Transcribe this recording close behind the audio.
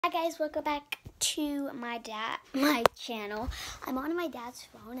Hi guys, welcome back to my channel. I'm on my dad's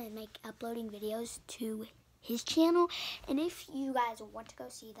phone and uploading videos to his channel. And if you guys want to go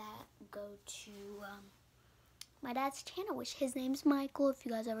see that, go to my dad's channel, which his name's Michael. If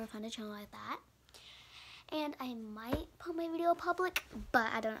you guys ever find a channel like that, and I might put my video public, but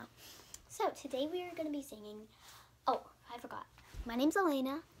I don't know. So today we are gonna be singing. Oh, I forgot. My name's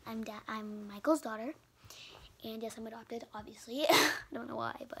Elena. I'm Michael's daughter. And yes, I'm adopted, obviously. I don't know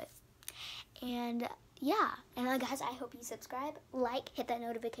why, but. And yeah. And guys, I hope you subscribe, like, hit that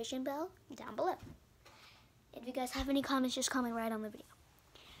notification bell down below. If you guys have any comments, just comment right on the video.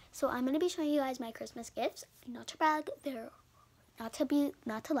 So I'm going to be showing you guys my Christmas gifts. Not to brag, not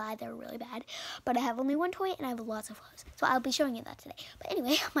to lie, they're really bad. But I have only one toy and I have lots of clothes. So I'll be showing you that today. But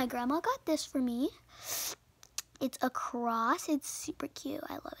anyway, my grandma got this for me. It's a cross. It's super cute.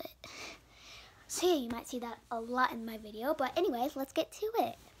 I love it. So yeah, you might see that a lot in my video, but anyways, let's get to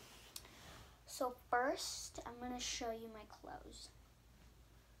it. So first, I'm going to show you my clothes.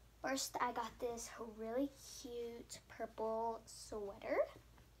 First, I got this really cute purple sweater.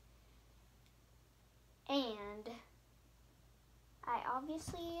 And I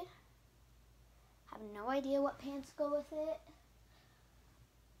obviously have no idea what pants go with it.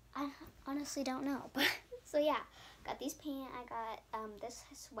 I honestly don't know, but so yeah. Got these pants. I got this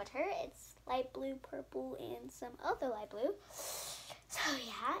sweater. It's light blue, purple, and some other light blue. So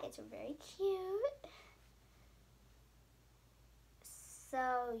yeah, it's very cute.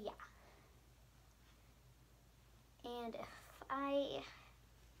 So yeah. And if I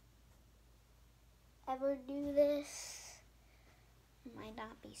ever do this, it might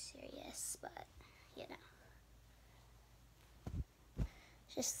not be serious, but you know.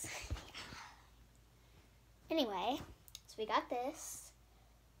 Just yeah. Anyway, so we got this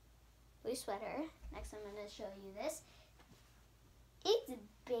blue sweater. Next, I'm going to show you this. It's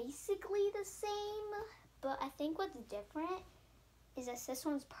basically the same, but I think what's different is that this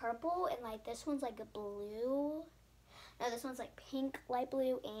one's purple and like this one's like a blue. No, this one's like pink, light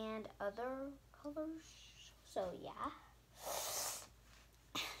blue, and other colors. So yeah,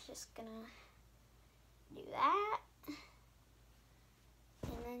 just gonna do that.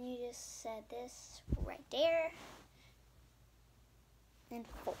 And then you just set this right there and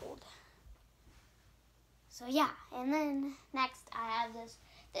fold. So yeah, and then next I have this.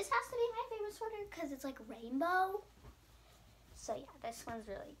 This has to be my favorite sweater because it's like rainbow. So yeah, this one's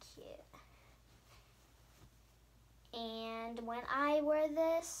really cute. And when I wear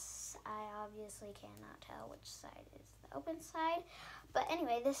this, I obviously cannot tell which side is the open side. But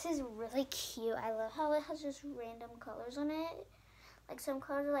anyway, this is really cute. I love how it has just random colors on it. Like some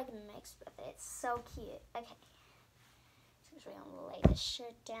colors are like mixed with it. It's so cute. Okay. So we're gonna lay this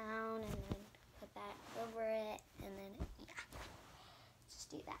shirt down and then put that over it and then yeah. Just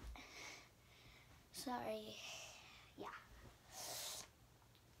do that. Sorry. Yeah.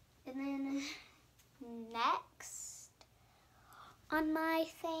 And then next on my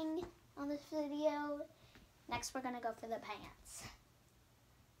thing on this video, next we're gonna go for the pants.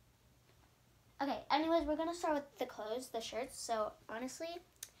 Okay, anyways, we're gonna start with the clothes, the shirts. So honestly,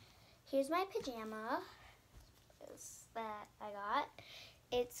 here's my pajama that I got.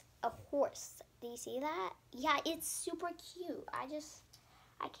 It's a horse. Do you see that? Yeah, it's super cute. I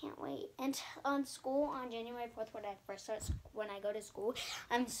can't wait. And on school, on January 4th, when I go to school,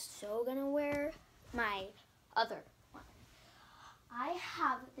 I'm so gonna wear my other one. I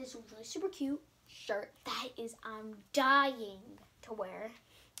have this really super cute shirt that I'm dying to wear.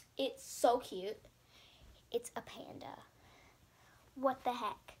 It's so cute. It's a panda. What the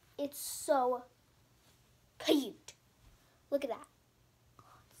heck? It's so cute. Look at that.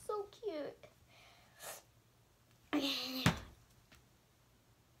 So cute.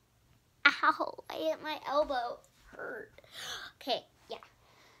 Ow, I hit my elbow. Hurt. Okay, yeah.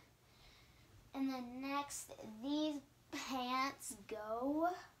 And then next, these pants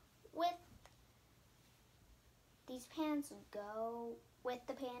go with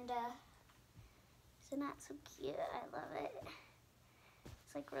the panda. Isn't that so cute? I love it.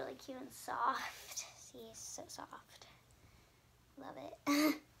 It's like really cute and soft. See, it's so soft. Love it.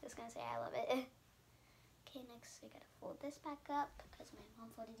 Just gonna say I love it. Okay, next we gotta fold this back up because my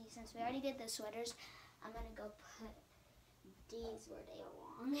mom folded these. Since we already did the sweaters, I'm gonna go put these where they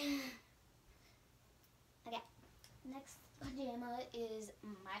belong. Okay, next pajama is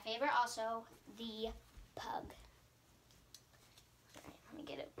my favorite also, the pug. Alright, let me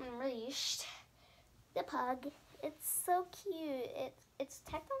get it unleashed. The pug. It's so cute. It's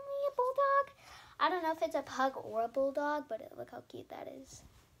technically a bulldog. I don't know if it's a pug or a bulldog, but look how cute that is.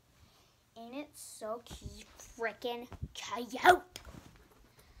 Ain't it so cute? Freaking cute.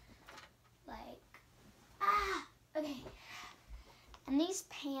 these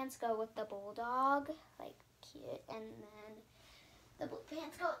pants go with the bulldog, like cute, and then the blue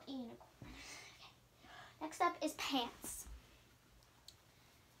pants go with the unicorn. Okay. Next up is pants.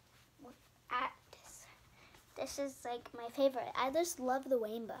 This is like my favorite. I just love the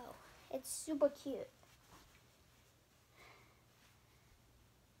rainbow. It's super cute.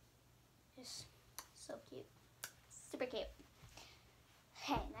 Just so cute. Super cute.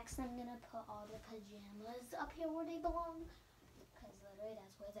 Okay, next I'm gonna put all the pajamas up here where they belong. Because literally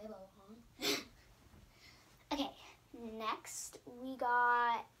that's where they belong. Okay, next we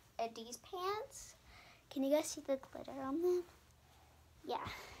got these pants. Can you guys see the glitter on them? Yeah,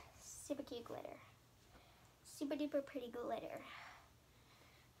 super cute glitter. Super duper pretty glitter.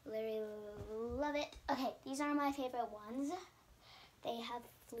 Literally love it. Okay, these are my favorite ones. They have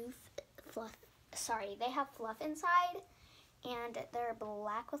they have fluff inside, and they're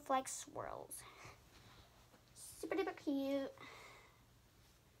black with like swirls. Super duper cute.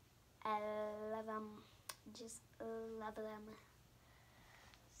 I love them. Just love them.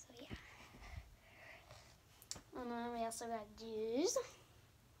 So yeah. And then we also got these.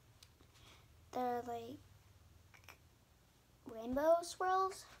 They're like rainbow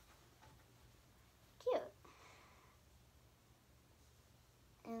swirls. Cute.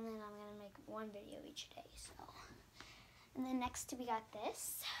 And then I'm gonna make one video each day, so. And then next we got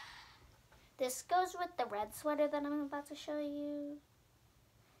this. This goes with the red sweater that I'm about to show you.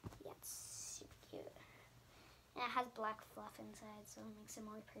 Yeah, it's super cute. And it has black fluff inside, so it makes it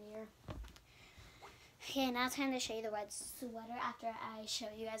more prettier. Okay, now it's time to show you the red sweater after I show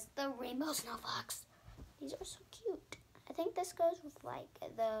you guys the rainbow snow fox. These are so cute. I think this goes with like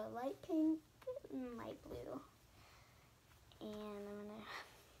the light pink and light blue. And I'm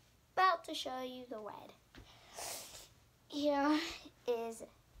about to show you the red. Here is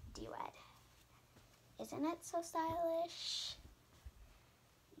the red. Isn't it so stylish?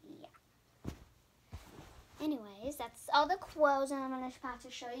 Yeah. Anyways, that's all the clothes, and I'm about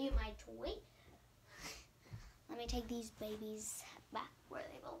to show you my toy. Let me take these babies back where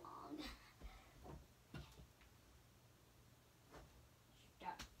they belong.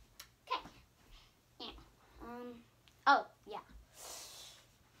 Okay. Yeah. Oh, yeah.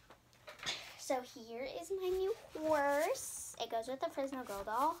 So here is my new horse. It goes with the Fresno Girl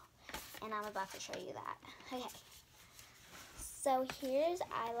doll, and I'm about to show you that. Okay. So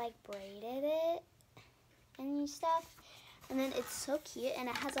I like braided it and stuff. And then it's so cute, and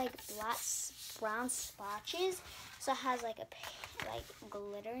it has like brown splotches. So it has like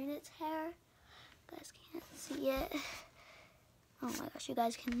glitter in its hair. You guys can't see it. Oh my gosh, you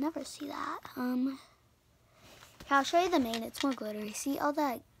guys can never see that. Here, I'll show you the mane. It's more glittery. See all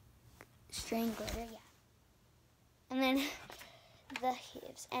that string glitter? Yeah. And then the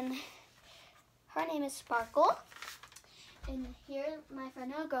hips. And her name is Sparkle. And here, my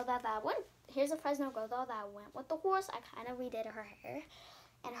Fresno Girl doll that went. Here's a Fresno Girl doll that went with the horse. I kind of redid her hair.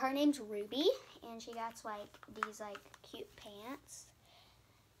 And her name's Ruby. And she got like these like cute pants.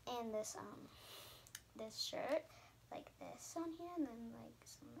 And this this shirt. Like this on here. And then like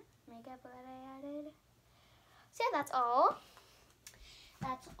some makeup that I added. So yeah, that's all.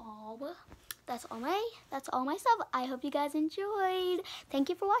 That's all my stuff. I hope you guys enjoyed. Thank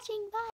you for watching. Bye.